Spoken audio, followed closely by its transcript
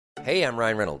Hey, I'm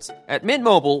Ryan Reynolds. At Mint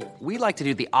Mobile, we like to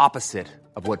do the opposite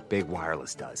of what Big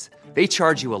Wireless does. They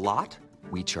charge you a lot,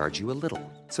 we charge you a little.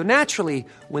 So naturally,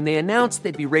 when they announced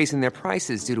they'd be raising their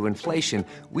prices due to inflation,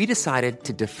 we decided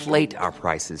to deflate our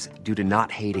prices due to not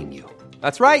hating you.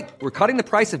 That's right. We're cutting the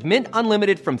price of Mint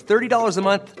Unlimited from $30 a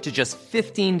month to just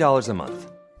 $15 a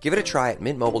month. Give it a try at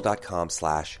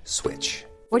mintmobile.com/switch.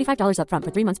 $45 up front for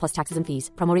 3 months plus taxes and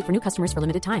fees. Promo rate for new customers for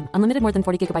limited time. Unlimited more than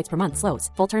 40 gigabytes per month. Slows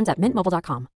full terms at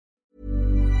mintmobile.com.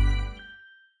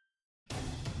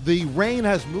 The rain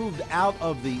has moved out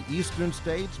of the eastern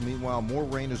states. Meanwhile, more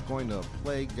rain is going to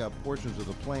plague portions of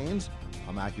the plains.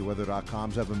 I'm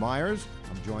AccuWeather.com's Evan Myers.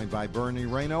 I'm joined by Bernie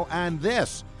Rayno, and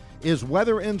this is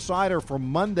Weather Insider for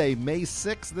Monday, May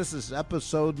 6th. This is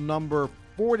episode number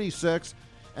 46.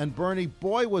 And Bernie,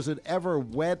 boy, was it ever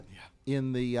wet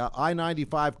in the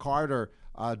I-95 corridor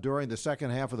during the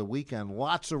second half of the weekend.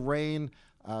 Lots of rain.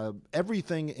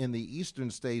 Everything in the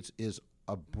eastern states is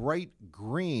a bright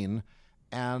green.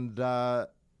 And,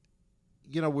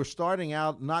 we're starting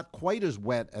out not quite as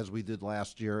wet as we did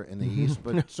last year in the east,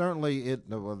 but certainly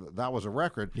that was a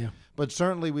record. Yeah. But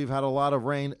certainly we've had a lot of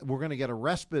rain. We're going to get a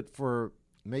respite for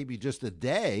maybe just a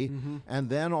day. And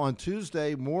then on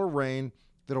Tuesday, more rain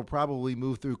that'll probably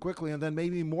move through quickly. And then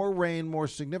maybe more rain, more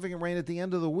significant rain at the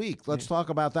end of the week. Let's talk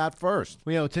about that first.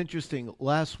 Well, it's interesting.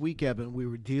 Last week, Evan, we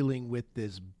were dealing with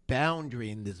this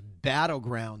boundary and this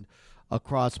battleground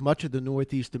across much of the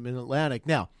Northeast and Mid-Atlantic.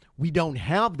 Now, we don't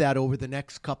have that over the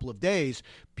next couple of days.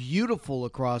 Beautiful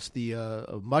across the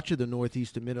much of the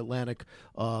Northeast and Mid-Atlantic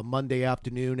Monday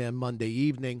afternoon and Monday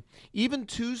evening. Even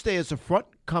Tuesday as a front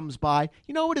comes by,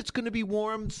 you know what, it's going to be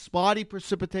warm, spotty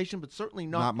precipitation, but certainly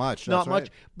not much. Not much.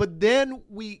 Right. But then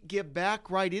we get back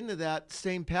right into that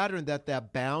same pattern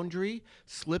that boundary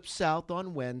slips south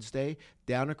on Wednesday,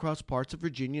 down across parts of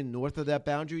Virginia. North of that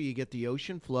boundary, you get the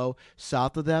ocean flow.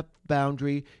 South of that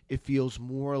boundary, it feels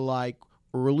more like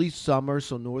early summer,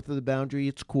 so north of the boundary,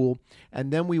 it's cool.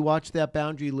 And then we watch that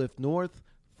boundary lift north.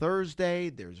 Thursday,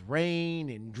 there's rain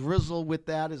and drizzle with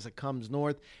that as it comes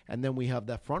north. And then we have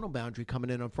that frontal boundary coming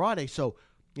in on Friday. So,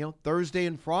 Thursday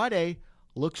and Friday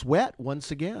looks wet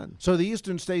once again. So the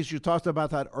eastern states, you talked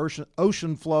about that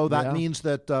ocean flow. That means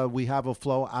that we have a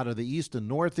flow out of the east and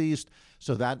northeast,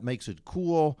 so that makes it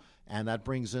cool, and that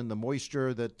brings in the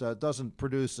moisture that doesn't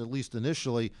produce, at least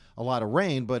initially, a lot of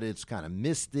rain, but it's kind of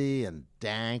misty and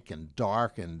dank and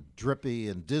dark and drippy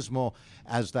and dismal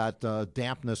as that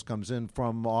dampness comes in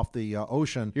from off the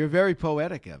ocean. You're very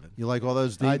poetic, Evan. You like all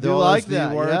those D I do like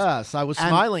that, words? yes. I was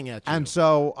smiling at you. And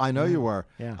so, I know you were.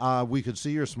 Yeah. We could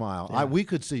see your smile. Yeah. We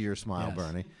could see your smile, Yes.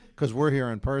 Bernie, because we're here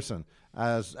in person.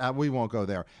 As we won't go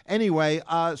there anyway.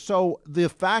 So the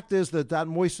fact is that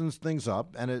moistens things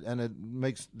up, and it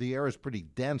makes the air is pretty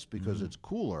dense because it's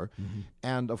cooler,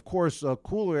 and of course,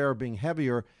 cooler air being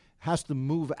heavier has to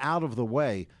move out of the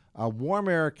way. Warm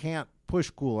air can't push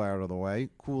cool air out of the way.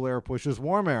 Cool air pushes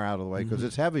warm air out of the way because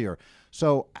it's heavier.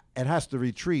 So it has to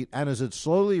retreat, and as it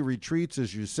slowly retreats,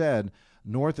 as you said,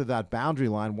 north of that boundary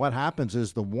line, what happens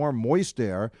is the warm, moist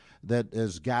air that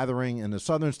is gathering in the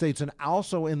southern states and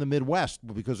also in the Midwest,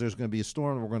 because there's going to be a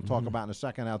storm we're going to talk about in a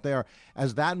second out there.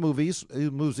 As that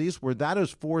moves eastward, that is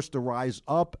forced to rise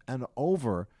up and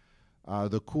over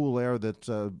the cool air that's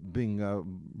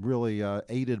being really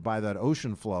aided by that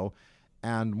ocean flow.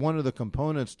 And one of the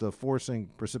components to forcing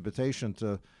precipitation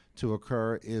to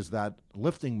occur is that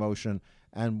lifting motion.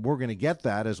 And we're going to get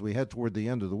that as we head toward the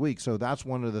end of the week. So that's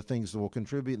one of the things that will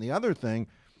contribute. And the other thing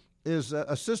is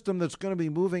a system that's going to be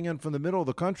moving in from the middle of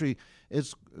the country.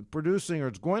 It's producing, or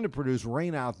it's going to produce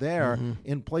rain out there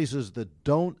in places that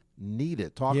don't need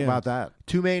it. Talk about that.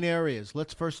 Two main areas.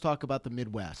 Let's first talk about the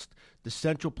Midwest, the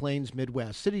Central Plains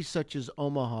Midwest. Cities such as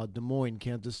Omaha, Des Moines,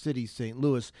 Kansas City, St.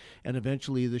 Louis, and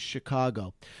eventually the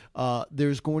Chicago.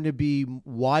 There's going to be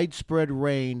widespread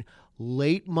rain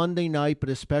late Monday night, but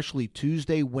especially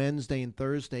Tuesday, Wednesday, and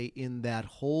Thursday in that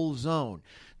whole zone.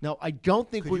 Now, I don't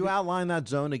think Could you outline that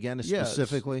zone again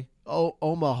specifically?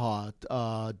 Omaha,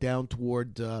 down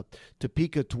toward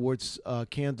Topeka, towards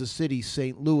Kansas City,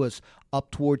 St. Louis, up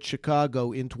toward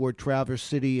Chicago, in toward Traverse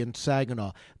City and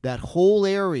Saginaw. That whole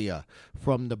area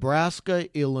from Nebraska,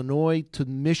 Illinois to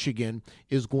Michigan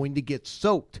is going to get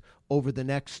soaked over the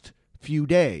next few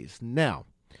days. Now,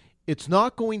 it's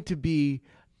not going to be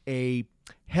a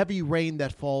heavy rain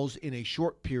that falls in a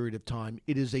short period of time.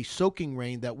 It is a soaking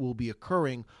rain that will be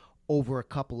occurring over a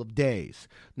couple of days.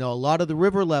 Now, a lot of the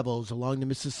river levels along the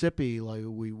Mississippi, like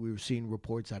we were seeing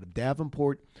reports out of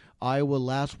Davenport, Iowa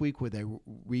last week, where they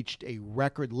reached a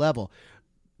record level.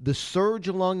 The surge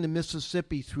along the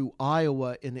Mississippi through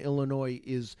Iowa and Illinois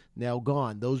is now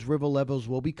gone. Those river levels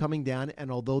will be coming down,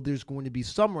 and although there's going to be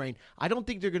some rain, I don't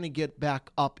think they're going to get back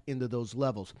up into those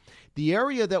levels. The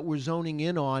area that we're zoning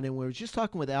in on, and we were just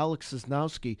talking with Alex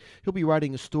Cisnowski, he'll be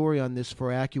writing a story on this for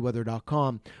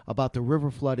AccuWeather.com about the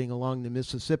river flooding along the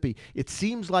Mississippi. It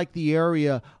seems like the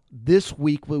area this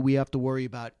week what we have to worry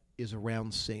about is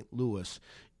around St. Louis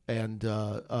and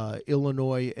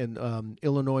Illinois,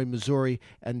 Missouri,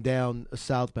 and down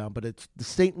southbound. But it's the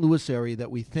St. Louis area that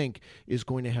we think is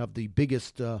going to have the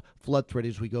biggest flood threat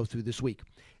as we go through this week.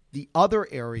 The other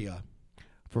area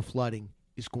for flooding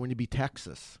is going to be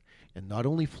Texas. And not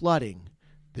only flooding,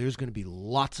 there's going to be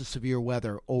lots of severe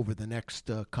weather over the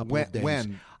next couple of days.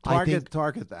 When? Target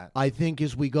that. I think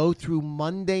as we go through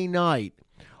Monday night,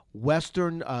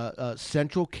 western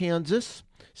central Kansas,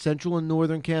 central and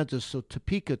northern Kansas, so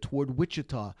Topeka toward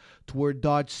Wichita, toward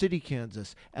Dodge City,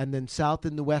 Kansas, and then south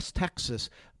into West Texas.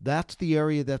 That's the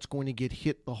area that's going to get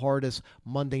hit the hardest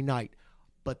Monday night.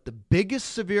 But the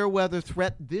biggest severe weather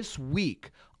threat this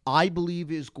week, I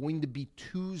believe, is going to be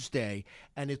Tuesday,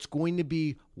 and it's going to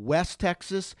be West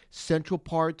Texas, central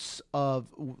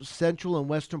and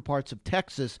western parts of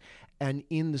Texas, and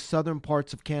in the southern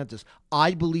parts of Kansas.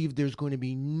 I believe there's going to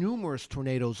be numerous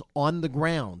tornadoes on the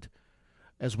ground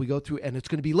as we go through, and it's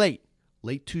going to be late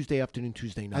Tuesday afternoon,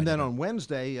 Tuesday night. And then on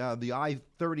Wednesday, the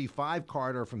I-35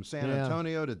 corridor from San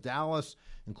Antonio to Dallas,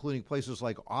 including places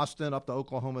like Austin up to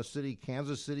Oklahoma City,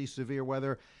 Kansas City, severe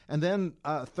weather. And then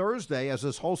Thursday, as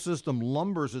this whole system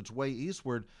lumbers its way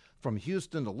eastward from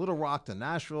Houston to Little Rock to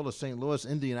Nashville to St. Louis,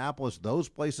 Indianapolis, those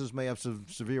places may have some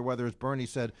severe weather. As Bernie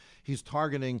said, he's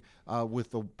targeting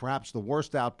with perhaps the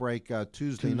worst outbreak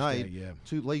Tuesday night,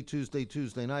 late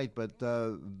Tuesday night. But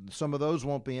some of those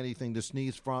won't be anything to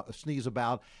sneeze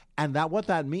about. And what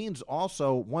that means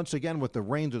also, once again, with the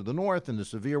rain to the north and the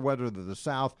severe weather to the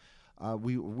south,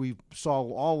 we saw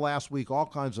all last week all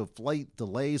kinds of flight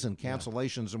delays and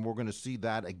cancellations, and we're going to see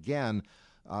that again.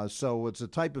 So it's a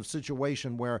type of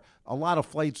situation where a lot of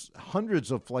flights,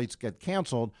 hundreds of flights get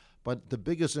canceled, but the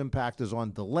biggest impact is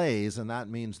on delays, and that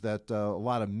means that a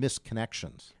lot of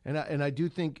misconnections. And I do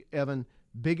think, Evan,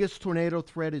 biggest tornado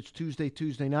threat is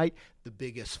Tuesday night. The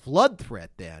biggest flood threat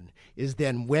then is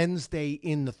Wednesday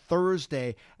into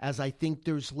Thursday, as I think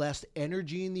there's less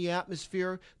energy in the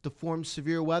atmosphere to form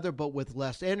severe weather, but with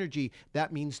less energy,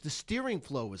 that means the steering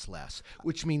flow is less,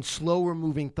 which means slower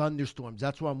moving thunderstorms.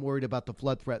 That's why I'm worried about the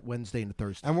flood threat Wednesday and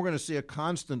Thursday. And we're going to see a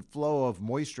constant flow of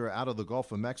moisture out of the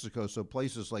Gulf of Mexico, so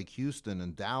places like Houston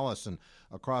and Dallas and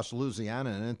across Louisiana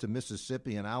and into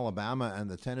Mississippi and Alabama and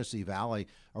the Tennessee Valley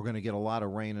are going to get a lot of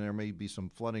rain, and there may be some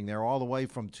flooding there all the way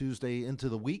from Tuesday into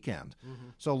the weekend.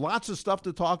 So lots of stuff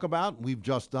to talk about. We've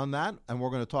just done that, and we're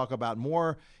going to talk about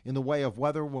more in the way of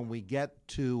weather when we get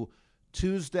to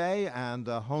Tuesday and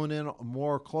hone in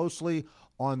more closely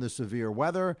on the severe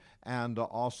weather and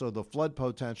also the flood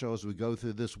potential as we go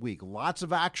through this week. Lots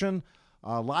of action,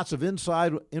 lots of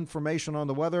inside information on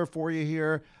the weather for you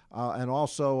here, and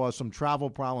also some travel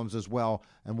problems as well,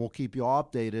 and we'll keep you all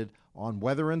updated on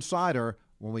Weather Insider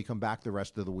when we come back the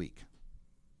rest of the week.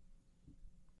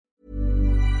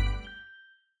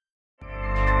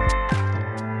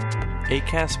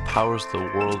 Acast powers the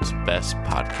world's best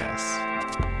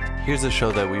podcasts. Here's a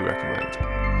show that we recommend.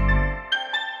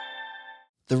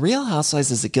 The Real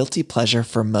Housewives is a guilty pleasure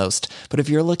for most, but if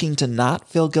you're looking to not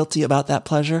feel guilty about that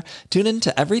pleasure, tune in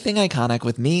to Everything Iconic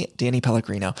with me, Danny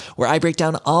Pellegrino, where I break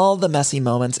down all the messy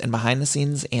moments and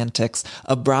behind-the-scenes antics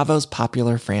of Bravo's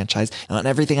popular franchise. And on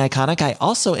Everything Iconic, I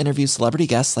also interview celebrity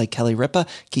guests like Kelly Ripa,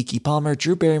 Keke Palmer,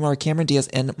 Drew Barrymore, Cameron Diaz,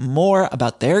 and more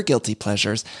about their guilty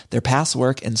pleasures, their past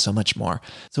work, and so much more.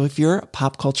 So if you're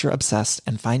pop culture obsessed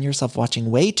and find yourself watching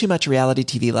way too much reality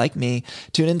TV like me,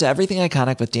 tune into Everything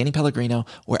Iconic with Danny Pellegrino,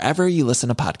 wherever you listen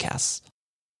to podcasts.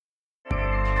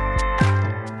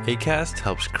 Acast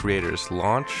helps creators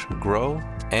launch, grow,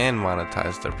 and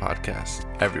monetize their podcasts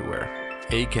everywhere.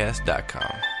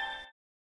 Acast.com.